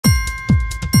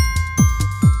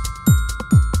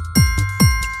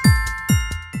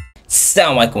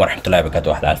Assalamualaikum warahmatullahi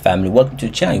wabarakatuh, Halal family. Welcome to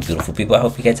the channel, you beautiful people. I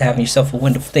hope you guys are having yourself a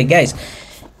wonderful day, guys.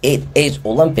 It is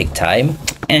Olympic time,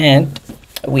 and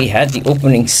we had the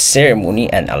opening ceremony,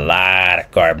 and a lot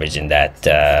of garbage in that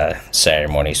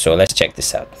ceremony. So let's check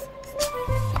this out.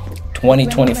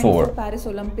 2024. Paris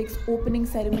Olympics opening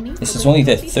ceremony. This is only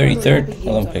the 33rd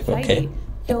Olympic, okay?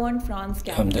 Turned France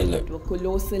capital into a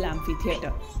colossal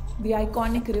amphitheater. The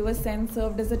iconic river Seine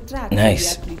served as a track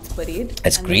Nice. for the athletes' parade.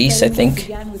 That's and Greece, the I think.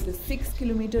 began with the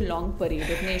 6-kilometer-long parade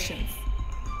of nations.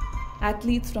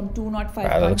 Athletes from 205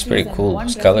 Wow, that looks countries pretty and cool. one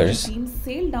Those referee colors. team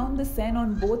sailed down the Seine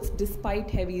on boats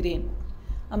despite heavy rain.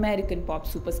 American pop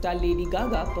superstar Lady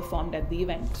Gaga performed at the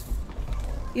event.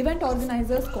 Event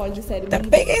organizers called the ceremony the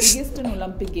biggest in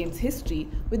Olympic Games history,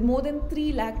 with more than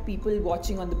 3 lakh people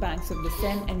watching on the banks of the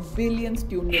Seine and billions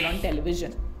tuned in on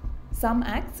television. Some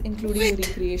acts, including the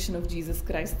recreation of Jesus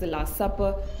Christ the Last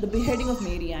Supper, the beheading of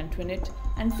Mary Antoinette,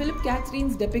 and Philip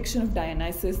Catherine's depiction of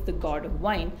Dionysus, the god of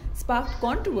wine, sparked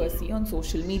controversy on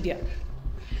social media.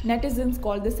 Netizens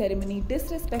called the ceremony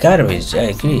disrespectful Garbage, and I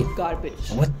agree. absolute garbage.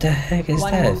 What the heck is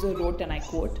One that? user wrote, and I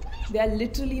quote, "They are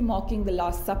literally mocking the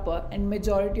Last Supper, and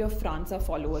majority of France are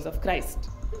followers of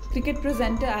Christ." Cricket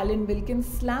presenter Alan Wilkins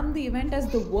slammed the event as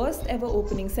the worst ever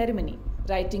opening ceremony,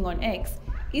 writing on X,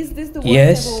 "Is this the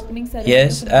worst ever opening ceremony?"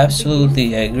 Yes, of an Olympic absolutely,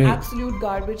 Games? I agree. Absolute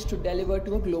garbage to deliver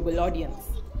to a global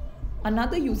audience.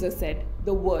 Another user said,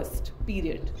 "The worst,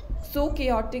 period. So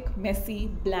chaotic, messy,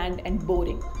 bland and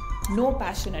boring. No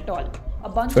passion at all. A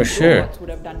bunch For of sure. robots would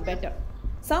have done better."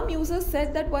 Some users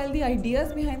said that while the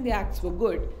ideas behind the acts were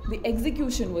good, the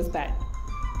execution was bad.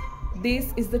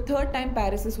 This is the third time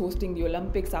Paris is hosting the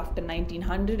Olympics after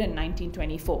 1900 and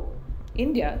 1924.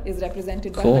 India is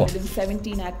represented by Cool.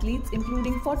 117 athletes,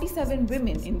 including 47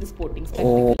 women in the sporting Oh,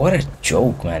 spectacle. what a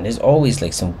joke, man. There's always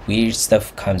like some weird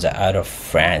stuff comes out of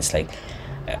France. Like,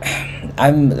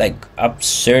 I'm like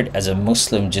absurd as a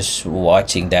Muslim just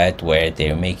watching that, where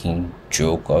they're making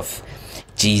joke of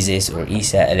Jesus or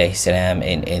Isa alayhi salam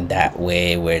in that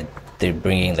way, where they're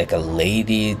bringing like a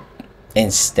lady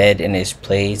instead in his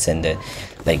place, and the,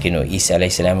 like, you know, Isa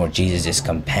alayhi salam or Jesus'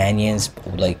 companions.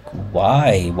 Like,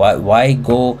 why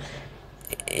go?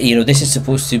 You know, this is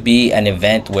supposed to be an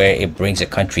event where it brings the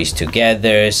countries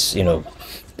together, you know,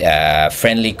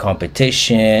 friendly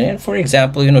competition, and for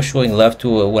example, you know, showing love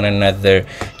to one another,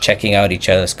 checking out each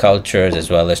other's cultures as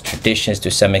well as traditions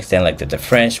to some extent, like the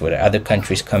French, where other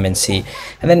countries come and see,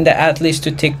 and then the athletes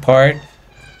to take part.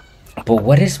 But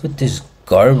what is with this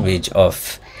garbage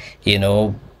of, you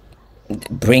know,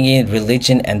 bringing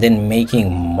religion and then making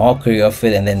mockery of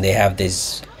it, and then they have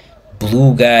this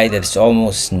blue guy that's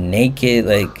almost naked?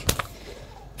 Like,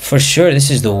 for sure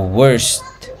this is the worst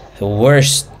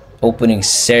opening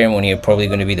ceremony, probably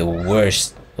going to be the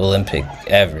worst Olympic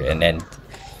ever. And then,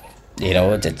 you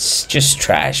know, it's just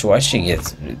trash watching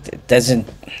it. It doesn't,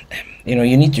 you know,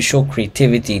 you need to show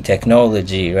creativity,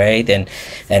 technology, right, and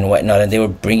whatnot, and they were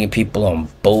bringing people on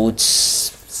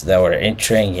boats that were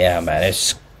entering. Yeah, man,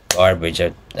 it's garbage.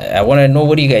 I want to know,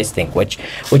 what do you guys think? Which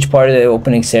part of the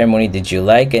opening ceremony did you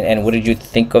like, and what did you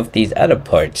think of these other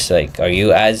parts? Like, are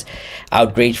you as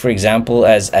outraged, for example,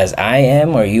 as I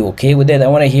am? Are you okay with it? I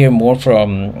want to hear more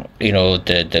from, you know,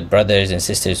 the brothers and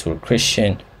sisters who are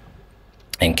Christian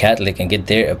and Catholic, and get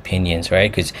their opinions,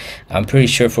 right? Because I'm pretty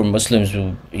sure for Muslims,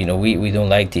 who, you know, we don't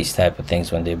like these type of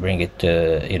things when they bring it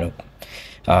to, you know,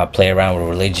 play around with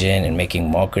religion and making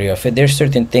mockery of it. There's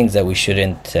certain things that we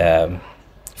shouldn't,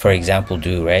 for example,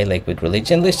 do, right? Like with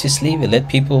religion, let's just leave it. Let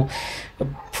people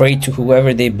pray to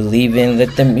whoever they believe in.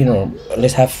 Let them, you know,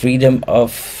 let's have freedom of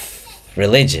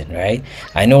religion, right?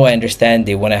 I understand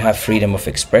they want to have freedom of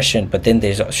expression, but then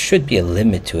there should be a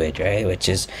limit to it, right? Which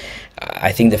is,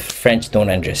 I think the French don't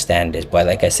understand this. But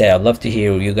like I said, I'd love to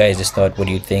hear you guys' thought. What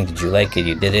do you think? Did you like it?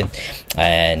 You didn't?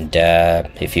 And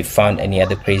if you found any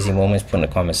other crazy moments, put in the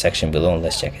comment section below and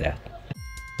let's check it out.